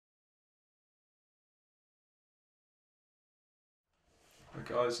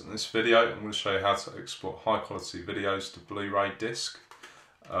Hi guys, in this video I'm going to show you how to export high quality videos to Blu-ray disc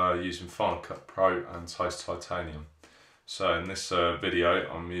using Final Cut Pro and Toast Titanium. So in this video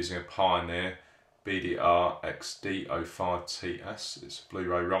I'm using a Pioneer BDR XD05TS. It's a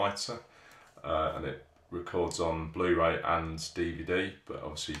Blu-ray writer and it records on Blu-ray and DVD, but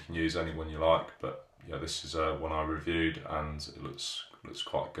obviously you can use any one you like, but yeah, this is one I reviewed and it looks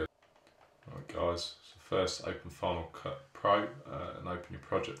quite good. Alright guys, so first open Final Cut Pro and open your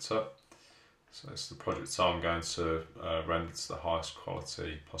project up. So it's the project I'm going to render to the highest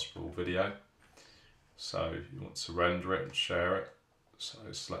quality possible video. So you want to render it and share it. So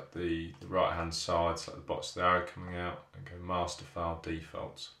select the right hand side, select the box with the arrow coming out and go Master File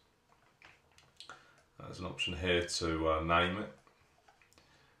Defaults. There's an option here to name it,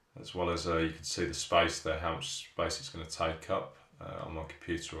 as well as you can see the space there, how much space it's going to take up on my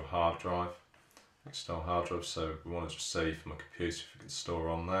computer or hard drive, external hard drive. So we want to just see for my computer if we can store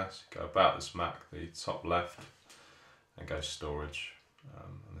on there. So go about this Mac, the top left, and go storage.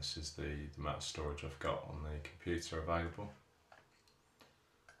 And this is the amount of storage I've got on the computer available.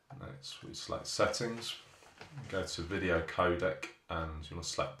 Next we select settings, go to video codec, and you want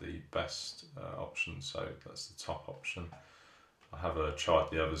to select the best option, so that's the top option. I have tried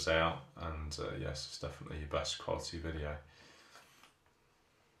the others out and yes, it's definitely your best quality video.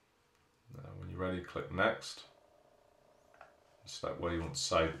 Now when you're ready, click next, select where you want to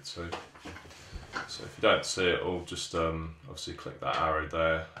save it to. So if you don't see it all, just obviously click that arrow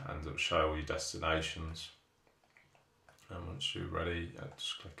there and it'll show all your destinations. And once you're ready,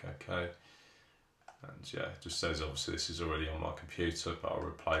 just click OK. And yeah, it just says obviously this is already on my computer, but I'll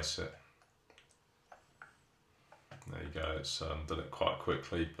replace it. There you go, it's done it quite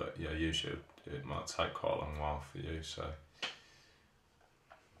quickly, but yeah, usually it might take quite a long while for you. So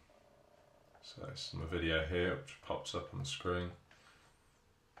it's my video here, which pops up on the screen.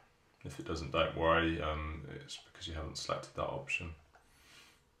 If it doesn't, don't worry, it's because you haven't selected that option.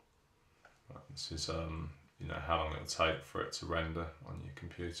 Right, this is you know how long it'll take for it to render on your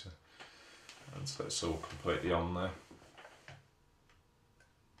computer, and so it's all completely on there.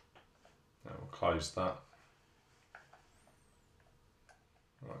 Now we'll close that.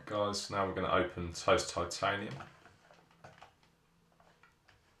 Right guys, now we're going to open Toast Titanium.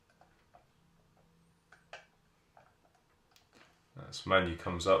 This menu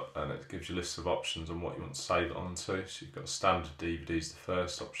comes up and it gives you a list of options on what you want to save it onto. So you've got standard DVDs, the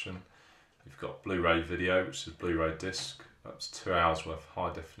first option. You've got Blu-ray video, which is Blu-ray disc, that's 2 hours worth of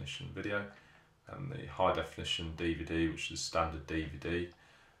high definition video, and the high definition DVD, which is standard DVD,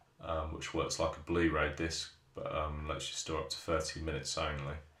 which works like a Blu-ray disc, but lets you store up to 30 minutes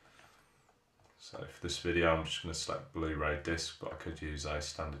only. So for this video I'm just going to select Blu-ray disc, but I could use a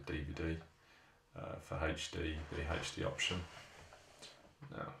standard DVD for HD, the HD option.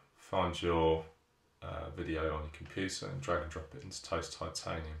 Now find your video on your computer and drag and drop it into Toast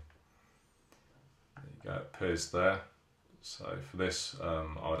Titanium. There you go, it appears there. So for this I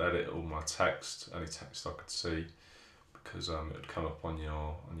would edit all my text, any text I could see, because it would come up on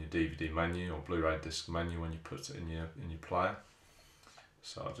your DVD menu or Blu-ray disc menu when you put it in your player.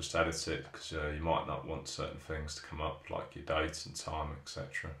 So I'll just edit it because you might not want certain things to come up, like your date and time,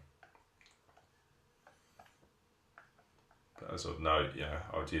 etc. But as I'd note, yeah,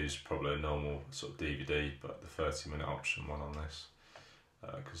 I would use probably a normal sort of DVD, but the 30-minute option one on this,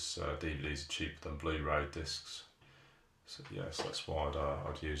 because DVDs are cheaper than Blu-ray discs. So yes, that's why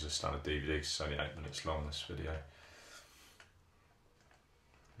I'd use a standard DVD, because it's only 8 minutes long, this video.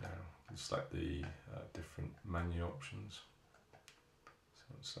 Now, select the different menu options.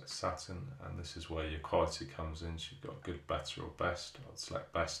 So select Satin, and this is where your quality comes in. So you've got good, better or best. I'd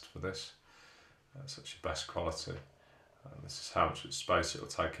select best for this. So that's your best quality. And this is how much space it will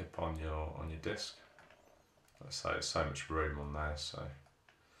take up on your disc. Let's say it's so much room on there, so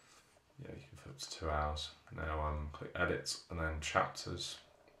yeah, you can put up to 2 hours. Now click Edit and then Chapters.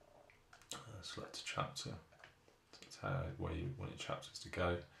 Select a chapter. That's where you want your chapters to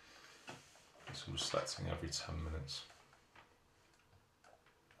go. So I'm selecting every 10 minutes.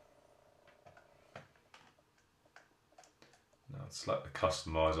 Now select the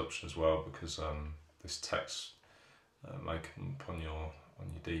Customise option as well, because this text may come up on your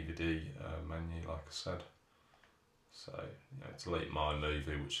DVD menu, like I said. So you know, delete My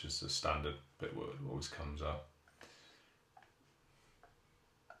Movie, which is the standard bit where it always comes up.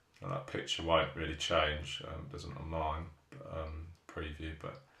 And that picture won't really change, it doesn't on mine, but, preview,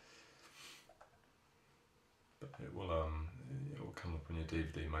 but it will come up on your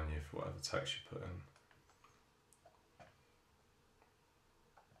DVD menu for whatever text you put in.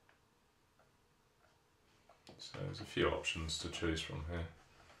 So there's a few options to choose from here.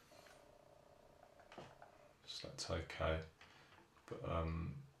 Select OK. But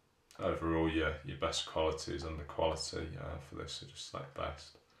overall, your best qualities and the quality for this, so just select best.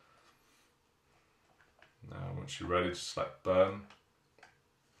 Now once you're ready, just select burn,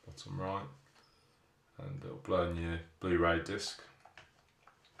 bottom right, and it'll burn your Blu-ray disc.